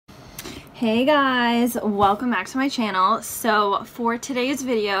Hey guys, welcome back to my channel. So for today's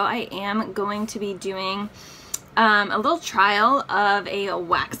video I am going to be doing a little trial of a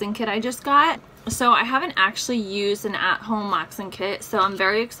waxing kit I just got. So I haven't actually used an at-home waxing kit, so I'm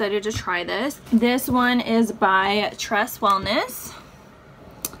very excited to try this. This one is by Tress Wellness.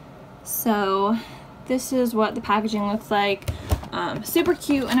 So this is what the packaging looks like. Super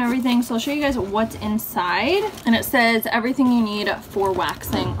cute and everything, so I'll show you guys what's inside, and it says everything you need for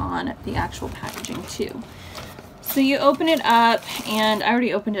waxing on the actual packaging too. So you open it up, and I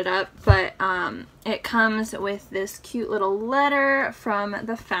already opened it up, but it comes with this cute little letter from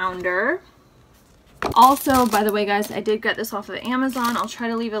the founder. Also, by the way guys, I did get this off of Amazon. I'll try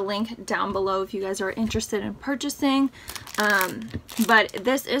to leave a link down below if you guys are interested in purchasing. But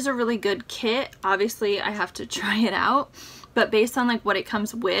this is a really good kit. Obviously I have to try it out, but based on like what it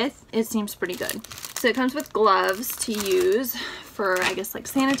comes with, it seems pretty good. So it comes with gloves to use for, I guess, like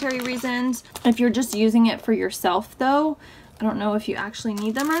sanitary reasons. If you're just using it for yourself though, I don't know if you actually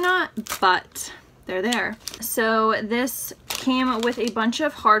need them or not, but they're there. So this came with a bunch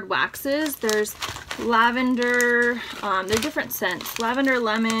of hard waxes. There's lavender, they're different scents. Lavender,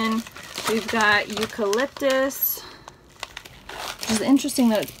 lemon, we've got eucalyptus, which is interesting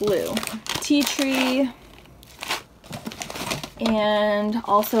that it's blue, tea tree, and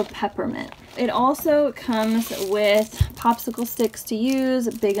also peppermint. It also comes with popsicle sticks to use,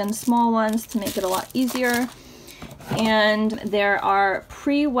 big and small ones, to make it a lot easier. And there are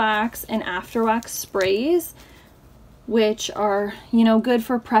pre-wax and after-wax sprays, which are, you know, good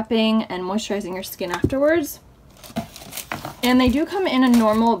for prepping and moisturizing your skin afterwards. And they do come in a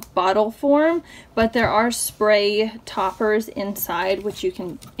normal bottle form, but there are spray toppers inside, which you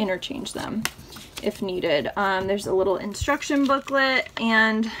can interchange them if needed. There's a little instruction booklet,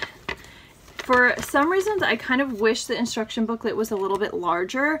 and for some reasons I kind of wish the instruction booklet was a little bit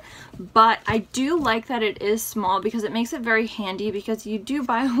larger, but I do like that it is small because it makes it very handy, because you do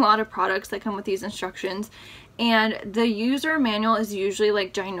buy a lot of products that come with these instructions and the user manual is usually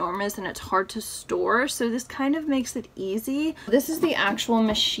like ginormous and it's hard to store, so this kind of makes it easy. This is the actual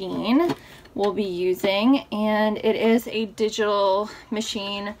machine we'll be using, and it is a digital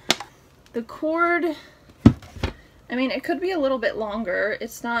machine. The cord, I mean, it could be a little bit longer.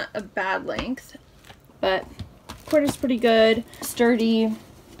 It's not a bad length, but cord is pretty good, sturdy.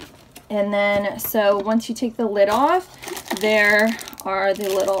 And then, so once you take the lid off, there are the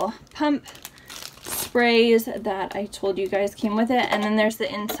little pump sprays that I told you guys came with it. And then there's the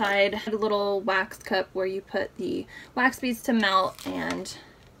inside little wax cup where you put the wax beads to melt, and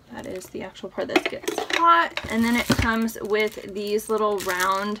that is the actual part that gets hot. And then it comes with these little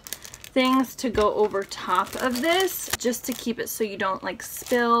round things to go over top of this, just to keep it so you don't like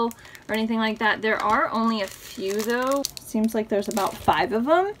spill or anything like that. There are only a few though. Seems like there's about 5 of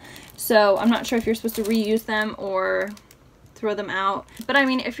them, so I'm not sure if you're supposed to reuse them or throw them out, but I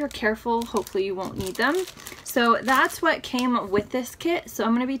mean, if you're careful, hopefully you won't need them. So that's what came with this kit, so I'm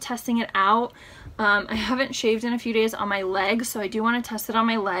going to be testing it out. I haven't shaved in a few days on my legs, so I do want to test it on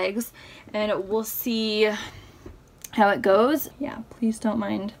my legs, and we'll see how it goes. Yeah, please don't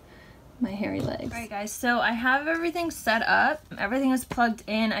mind my hairy legs. Alright guys, so I have everything set up. Everything is plugged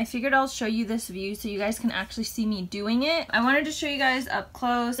in. I figured I'll show you this view so you guys can actually see me doing it. I wanted to show you guys up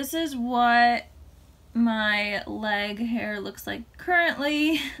close. This is what my leg hair looks like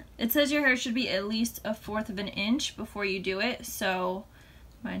currently. It says your hair should be at least 1/4 of an inch before you do it, so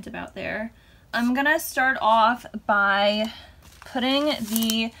mine's about there. I'm gonna start off by putting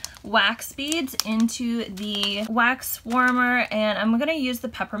the wax beads into the wax warmer, and I'm gonna use the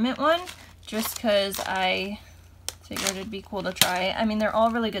peppermint one just because I figured it'd be cool to try. I mean, they're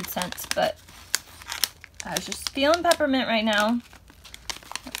all really good scents, but I was just feeling peppermint right now.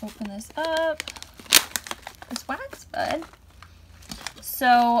 I'll open this up. This wax bud.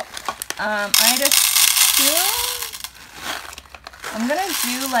 So I assume I'm gonna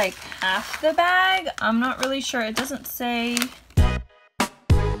do like half the bag. I'm not really sure. It doesn't say.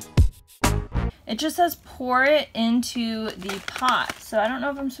 It just says pour it into the pot. So I don't know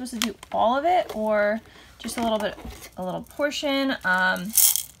if I'm supposed to do all of it or just a little bit, a little portion.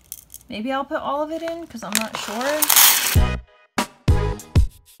 Maybe I'll put all of it in because I'm not sure.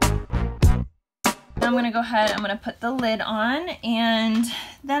 I'm gonna go ahead, I'm gonna put the lid on, and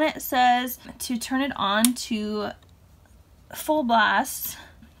then it says to turn it on to full blast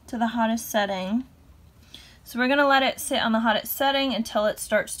to the hottest setting. So we're gonna let it sit on the hottest setting until it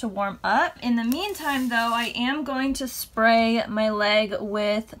starts to warm up. In the meantime though, I am going to spray my leg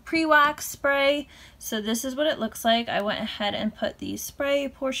with pre-wax spray. So this is what it looks like. I went ahead and put the spray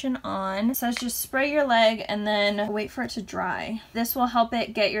portion on. It says just spray your leg and then wait for it to dry. This will help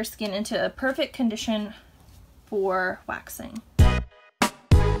it get your skin into a perfect condition for waxing.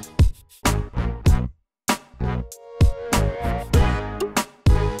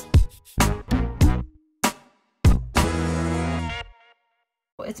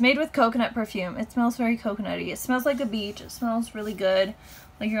 It's made with coconut perfume. It smells very coconutty. It smells like the beach. It smells really good,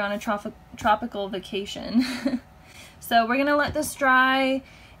 like you're on a tropical vacation. So we're gonna let this dry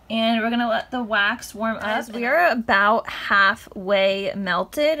and we're gonna let the wax warm up. We are about halfway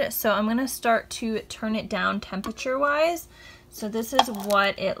melted, so I'm gonna start to turn it down temperature wise. So this is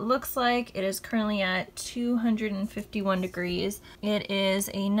what it looks like. It is currently at 251 degrees. It is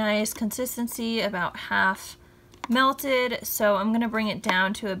a nice consistency, about half melted, so I'm gonna bring it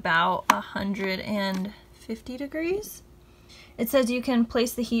down to about 150 degrees. It says you can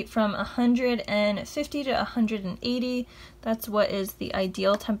place the heat from 150 to 180. That's what is the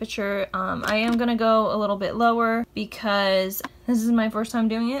ideal temperature. I am gonna go a little bit lower because this is my first time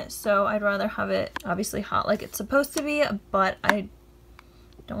doing it, so I'd rather have it obviously hot like it's supposed to be, but I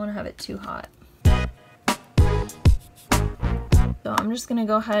don't want to have it too hot. So I'm just gonna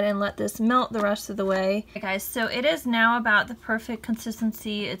go ahead and let this melt the rest of the way. Okay guys, so it is now about the perfect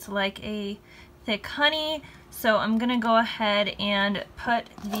consistency. It's like a thick honey. So I'm gonna go ahead and put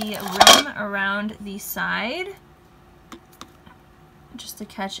the rim around the side just to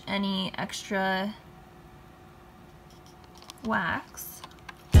catch any extra wax.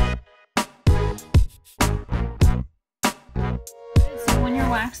 So when you're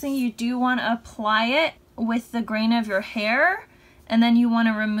waxing, you do want to apply it with the grain of your hair, and then you want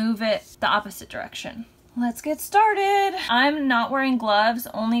to remove it the opposite direction. Let's get started. I'm not wearing gloves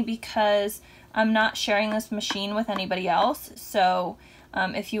only because I'm not sharing this machine with anybody else. So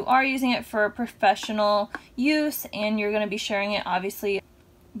if you are using it for professional use and you're going to be sharing it, obviously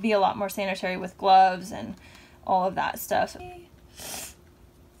be a lot more sanitary with gloves and all of that stuff.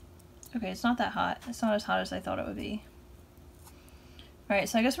 Okay, it's not that hot. It's not as hot as I thought it would be. All right,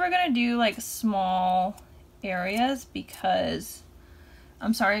 so I guess we're going to do like small areas because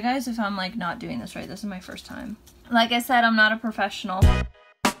I'm sorry guys if I'm like not doing this right. This is my first time. Like I said, I'm not a professional.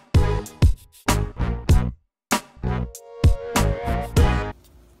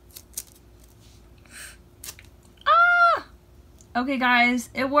 Okay guys,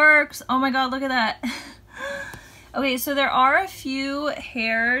 it works. Oh my god, look at that. Okay, so there are a few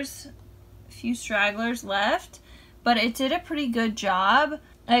hairs, a few stragglers left, but it did a pretty good job.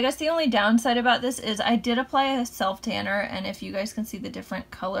 I guess the only downside about this is I did apply a self tanner, and if you guys can see the different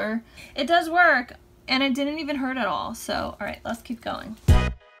color, it does work, and it didn't even hurt at all. So, all right, let's keep going.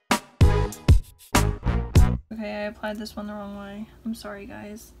 Okay, I applied this one the wrong way. I'm sorry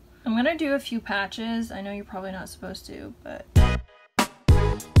guys. I'm gonna do a few patches. I know you're probably not supposed to, but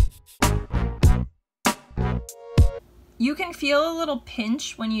you can feel a little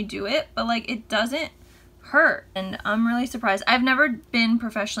pinch when you do it, but like it doesn't hurt, and I'm really surprised. I've never been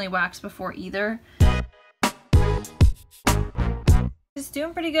professionally waxed before either. It's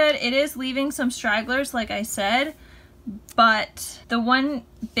doing pretty good. It is leaving some stragglers like I said, but the one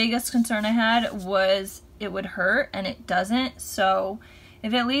biggest concern I had was it would hurt, and it doesn't. So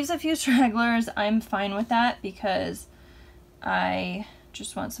if it leaves a few stragglers, I'm fine with that because I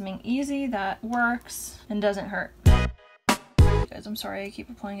just want something easy that works and doesn't hurt. Guys, I'm sorry I keep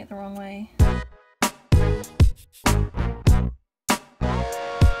applying it the wrong way. I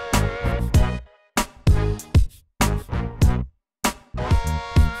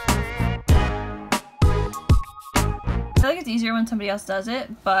feel like it's easier when somebody else does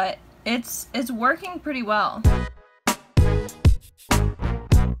it, but it's working pretty well.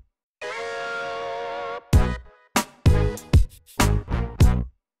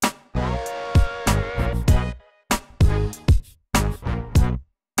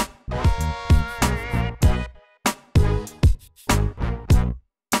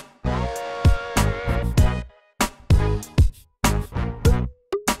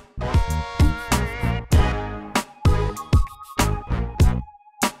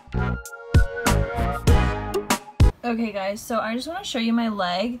 Okay guys, so I just want to show you my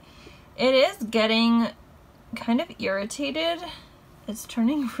leg. It is getting kind of irritated. It's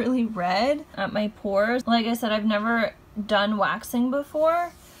turning really red at my pores. Like I said, I've never done waxing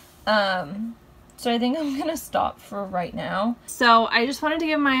before. So So I think I'm gonna stop for right now. So I just wanted to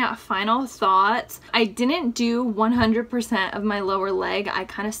give my final thoughts. I didn't do 100% of my lower leg. I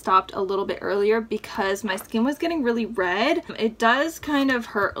kind of stopped a little bit earlier because my skin was getting really red. It does kind of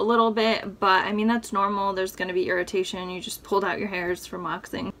hurt a little bit, but I mean, that's normal. There's gonna be irritation. You just pulled out your hairs from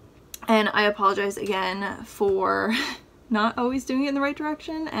waxing. And I apologize again for not always doing it in the right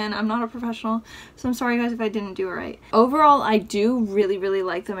direction, and I'm not a professional, so I'm sorry guys if I didn't do it right. Overall, I do really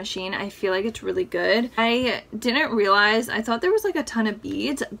like the machine. I feel like it's really good. I didn't realize, I thought there was like a ton of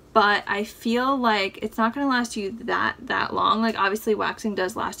beads, but I feel like it's not going to last you that long. Like obviously waxing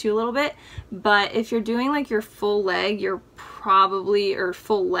does last you a little bit, but if you're doing like your full leg, you're probably, or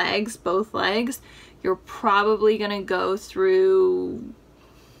full legs, both legs, you're probably going to go through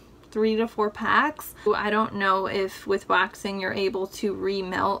 3 to 4 packs. I don't know if with waxing you're able to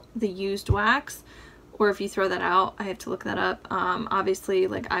remelt the used wax, or if you throw that out. I have to look that up. Obviously,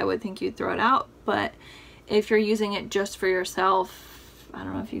 like I would think you'd throw it out, but if you're using it just for yourself, I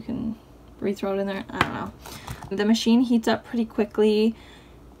don't know if you can re-throw it in there. I don't know. The machine heats up pretty quickly.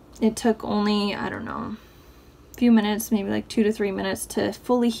 It took only, I don't know, a few minutes, maybe like 2 to 3 minutes to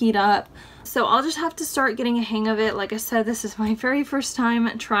fully heat up. So I'll just have to start getting a hang of it. Like I said, this is my very first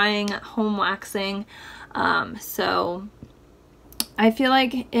time trying home waxing. So I feel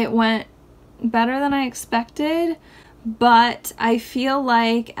like it went better than I expected, but I feel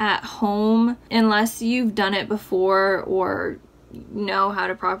like at home, unless you've done it before or know how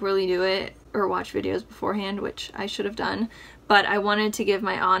to properly do it or watch videos beforehand, which I should have done, but I wanted to give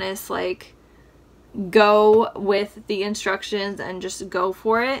my honest, like, go with the instructions and just go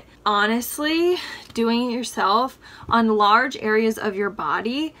for it. Honestly, doing it yourself on large areas of your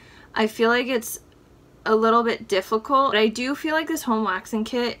body, I feel like it's a little bit difficult. But I do feel like this home waxing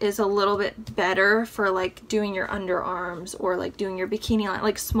kit is a little bit better for like doing your underarms or like doing your bikini line,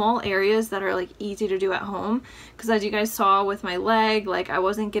 like small areas that are like easy to do at home. Because as you guys saw with my leg, like I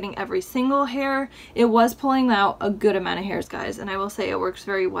wasn't getting every single hair. It was pulling out a good amount of hairs, guys, and I will say it works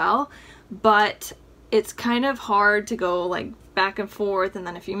very well, but it's kind of hard to go like back and forth, and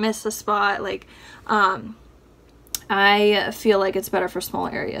then if you miss a spot, like I feel like it's better for small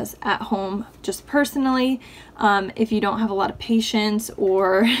areas at home, just personally. If you don't have a lot of patience,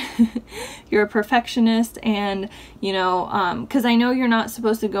 or you're a perfectionist, and you know, because I know you're not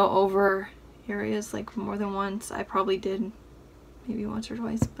supposed to go over areas like more than once. I probably did maybe once or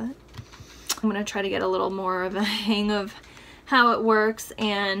twice, but I'm gonna try to get a little more of a hang of how it works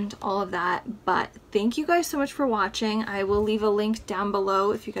and all of that. But thank you guys so much for watching. I will leave a link down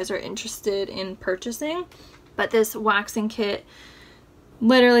below if you guys are interested in purchasing. But this waxing kit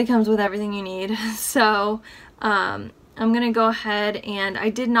literally comes with everything you need. So I'm gonna go ahead, and I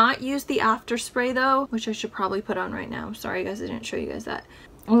did not use the after spray though, which I should probably put on right now. Sorry guys, I didn't show you guys that.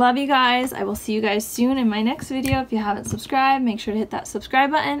 Love you guys. I will see you guys soon in my next video. If you haven't subscribed, make sure to hit that subscribe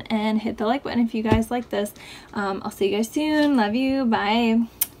button and hit the like button if you guys like this. I'll see you guys soon. Love you. Bye.